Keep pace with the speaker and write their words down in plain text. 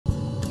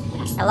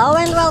Hello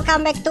and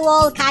welcome back to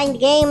All Kind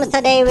Games.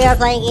 Today we are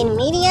playing in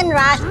Minion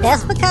Rush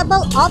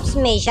Despicable Ops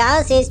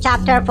missions. It's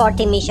chapter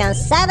 40 mission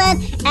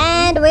 7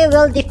 and we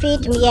will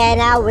defeat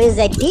Meena with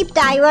a deep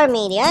diver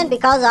minion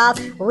because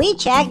of we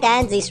checked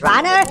and this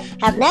runner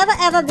have never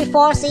ever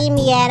before seen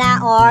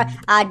Meena or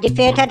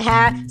defeated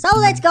her. So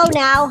let's go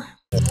now.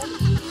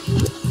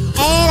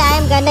 And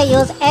I'm gonna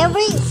use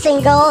every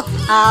single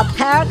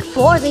perk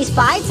for this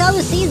fight. So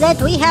you see that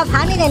we have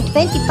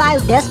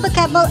 125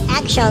 Despicable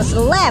actions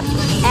left.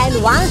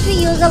 And once we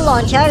use the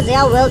launcher,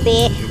 there will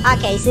be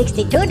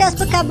 62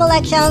 Despicable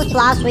actions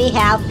plus we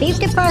have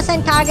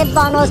 50% target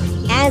bonus.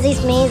 And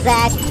this means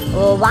that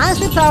once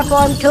we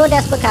perform 2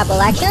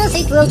 Despicable actions,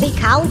 it will be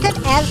counted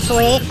as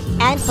 3.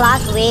 And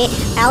plus we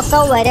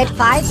also added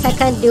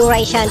 5-second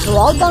duration to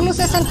all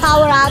bonuses and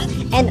power-ups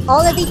and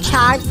already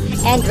charged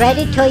and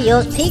ready to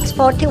use Pix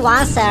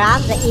 41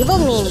 serum, the evil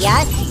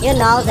minion. You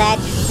know that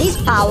this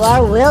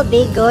power will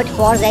be good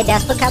for the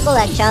Despicable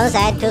actions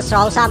and to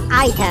throw some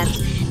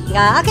items.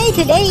 Okay,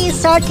 today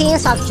is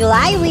 13th of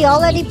July. We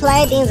already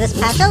played in the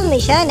special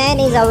mission and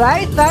in the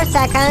very first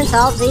seconds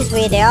of this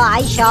video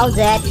I showed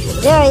that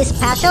there is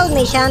special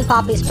mission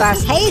Poppy's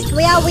First Heist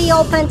where we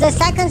opened the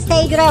second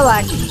stage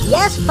reward.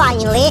 Yes,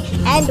 finally,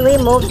 and we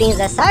moved in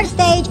the third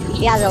stage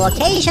via the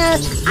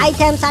locations,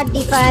 items are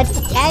different,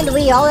 and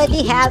we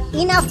already have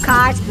enough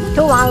cards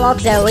to unlock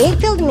the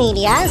Renfield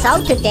Minion.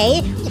 So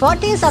today,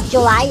 14th of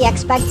July,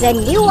 expect the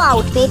new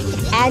outfit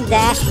and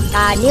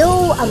the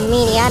new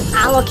Minion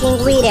unlocking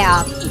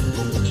video.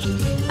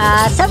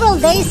 Several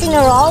days in a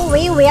row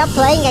we were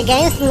playing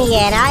against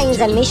Meena in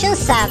the mission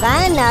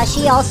 7.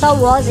 She also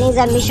was in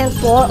the mission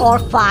 4 or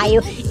 5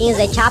 in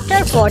the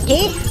chapter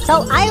 40.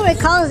 So I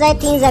recall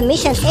that in the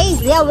mission 8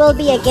 there will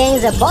be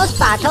again the boss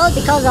battle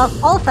because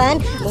of often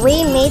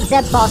we meet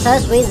the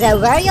bosses with the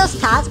various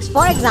tasks.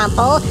 For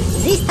example,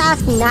 this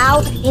task now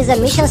in the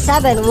mission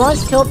 7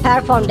 wants to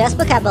perform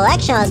Despicable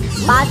actions,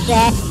 but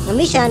the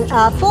mission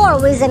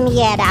 4 with the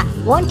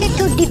Meena wanted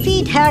to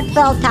defeat her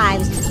 12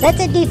 times. That's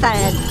the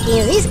difference.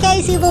 In this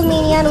case, evil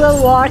minion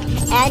will work,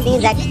 and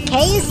in that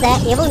case, the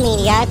evil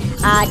minion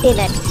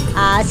didn't.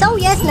 So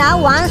yes,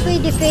 now once we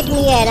defeat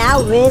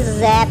Meena with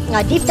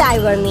the deep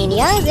diver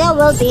minion, there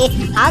will be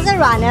other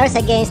runners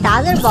against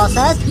other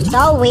bosses.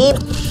 So we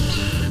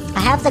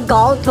have the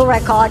goal to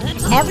record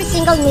every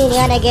single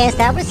minion against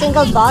every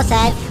single boss,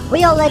 and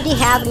we already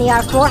have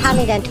near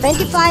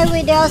 425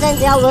 videos and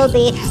there will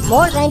be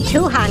more than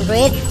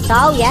 200.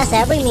 So yes,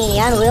 every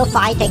minion will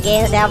fight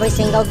against every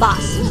single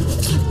boss.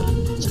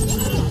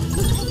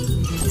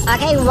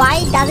 Okay, why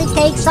does it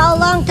take so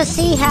long to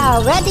see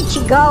her? Where did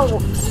she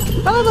go?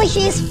 Probably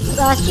she's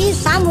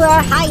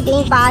somewhere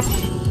hiding, but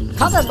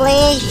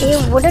probably she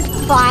wouldn't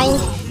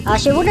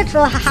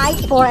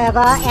hide forever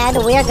and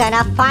we're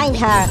gonna find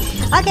her.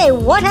 Okay,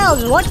 what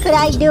else? What could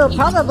I do?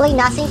 Probably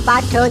nothing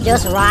but to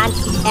just run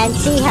and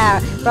see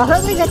her.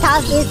 Probably the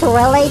task is to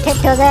relate it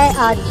to the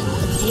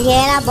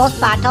Meena boss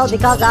battle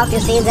because of you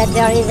see that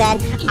there is an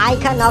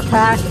icon of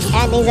her,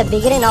 and in the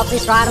beginning of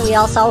this run we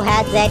also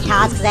had the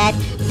task that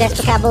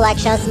Despicable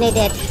actions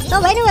needed. So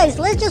anyways,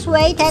 let's just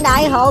wait and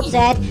I hope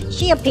that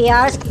she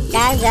appears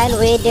and then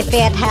we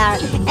defeat her.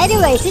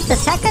 Anyways, it's the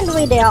second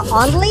video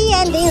only,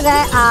 and in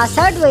the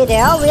third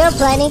video we are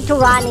planning to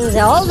run in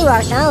the old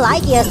version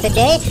like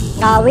yesterday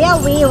where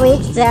we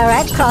reached the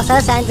red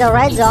crosses and the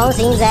red zones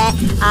in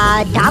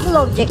the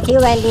double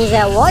objective and in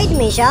the void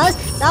missions.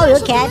 So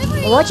you can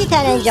watch it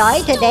and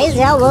enjoy. Today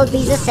there will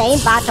be the same,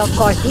 but of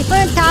course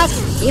different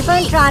tasks,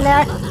 different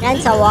runner,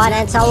 and so on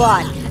and so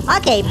on.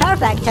 Okay,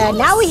 perfect.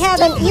 Now we have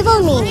an evil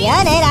minion,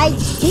 and I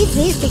did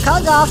this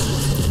because of...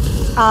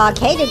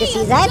 Okay, did you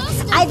see that?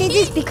 I did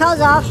this because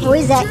of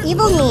with the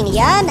evil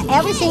minion,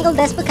 every single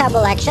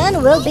Despicable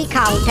action will be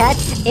counted,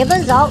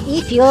 even though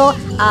if you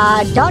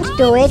don't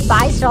do it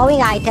by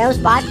throwing items,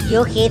 but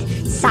you hit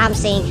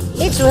something.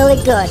 It's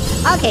really good.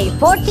 Okay,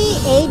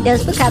 48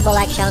 Despicable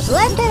actions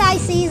left, and I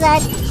see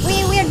that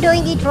we're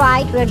doing it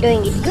right, we're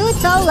doing it good,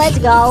 so let's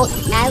go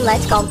and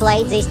let's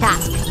complete this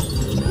task.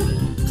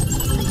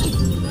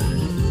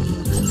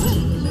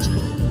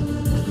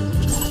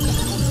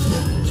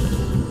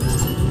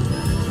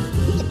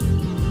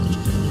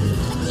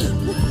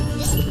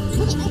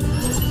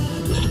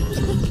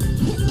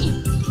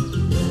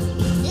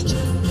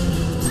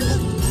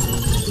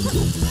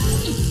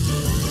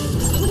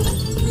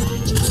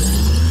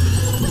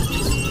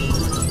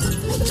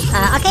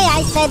 Okay,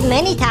 I said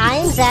many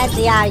times that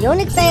there are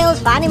unique fails,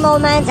 funny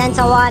moments, and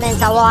so on and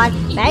so on.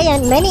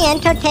 Many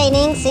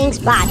entertaining things,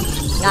 but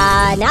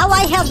now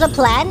I have the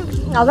plan,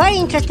 a very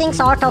interesting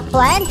sort of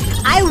plan.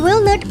 I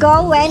will not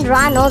go and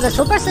run on the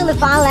Super Silly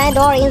Funland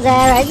or in the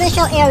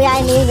residential area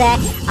and in the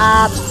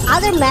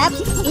other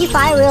maps if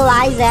I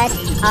realize that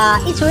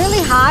it's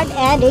really hard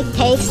and it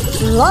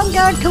takes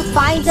longer to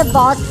find the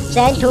boss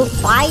than to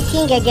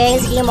fighting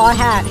against him or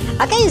her.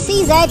 Okay, you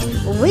see that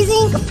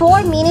within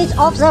 4 minutes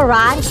of the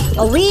run,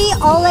 we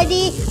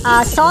already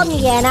saw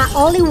Meena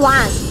only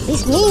once.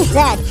 This means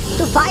that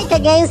to fight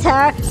against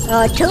her,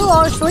 2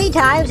 or 3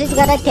 times, it's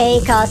gonna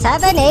take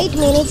 7-8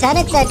 minutes and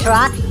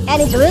etc.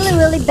 And it's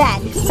really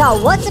bad.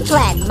 So what's the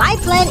plan? My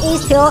plan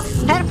is to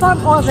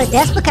perform all the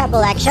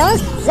Despicable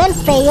actions, then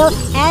fail,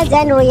 and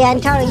then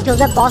re-enter into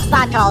the boss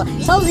battle.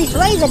 So this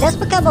way the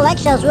Despicable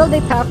actions will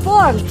be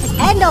performed,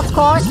 and of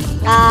course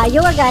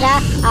you are gonna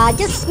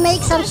just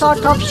make some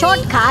sort of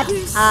shortcut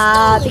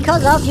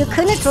because of you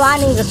couldn't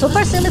run in the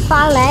super silly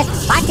farmland,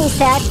 but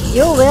instead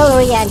you will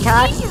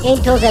re-enter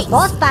into the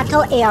boss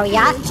battle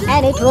area,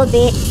 and it will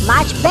be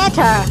much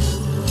better.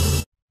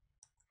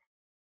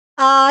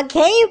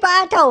 Okay,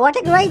 but what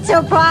a great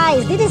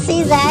surprise! Did you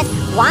see that?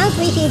 Once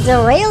we hit the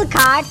rail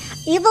cart,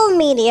 evil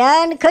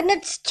Minion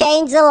couldn't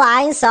change the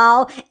line,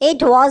 so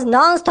it was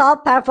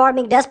non-stop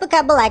performing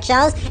Despicable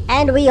actions,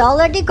 and we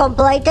already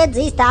completed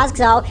this task,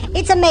 so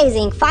it's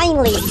amazing.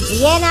 Finally,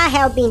 Vienna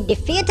have been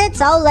defeated,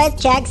 so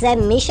let's check the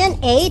mission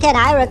 8, and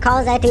I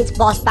reckon that it's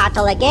boss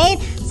battle again.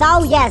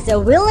 So yes, the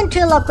villain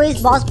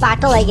triloquist boss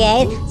battle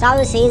again. So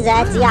you see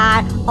that there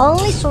are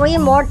only 3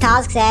 more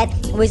tasks, and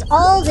with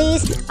all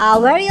these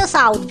various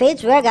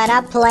outfits, we're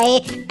gonna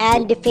play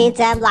and defeat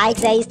them like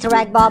the Easter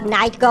egg Bob,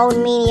 Night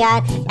Gone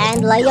Minion,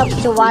 and Lay of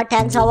Stewart,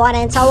 and so on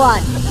and so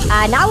on.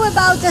 Now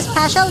about the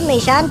special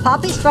mission,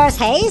 Poppy's First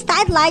Heist.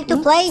 I'd like to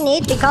play in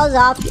it because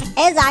of,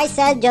 as I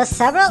said just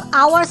several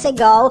hours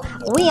ago,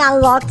 we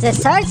unlocked the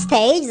 3rd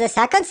stage, the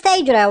 2nd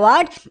stage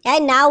reward,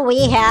 and now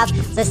we have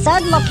the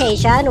 3rd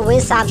location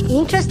with some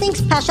interesting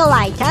special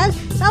items.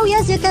 So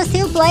yes, you can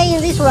still play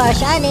in this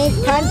version. It's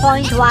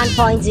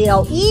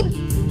 10.1.0e.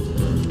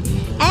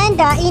 And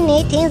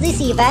in this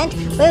event,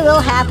 we will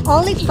have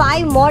only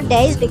 5 more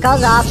days,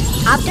 because of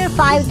after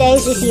 5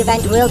 days this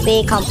event will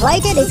be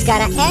completed, it's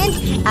gonna end,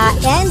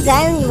 and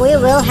then we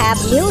will have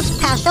new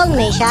special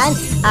mission,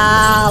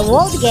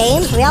 world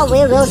games, where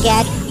we will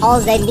get all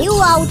the new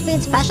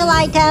outfits, special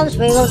items,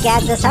 we will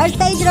get the 3rd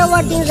stage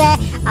reward in the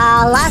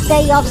last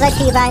day of that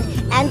event,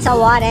 and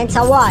so on and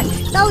so on.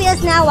 So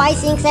yes, now I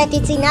think that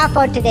it's enough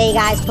for today,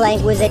 guys,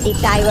 playing with the Deep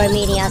Diver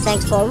Media.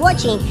 Thanks for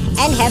watching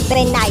and have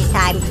a nice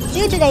time.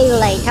 See you today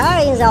later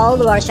in the old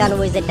version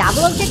with the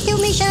double objective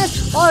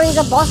missions, or in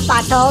the boss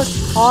battles,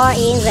 or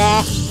in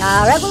the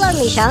regular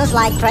missions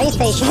like train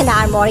station,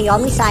 armory,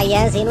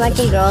 omniscience,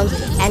 inventing rooms,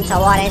 and so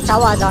on and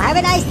so on. So have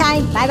a nice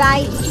time. Bye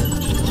bye.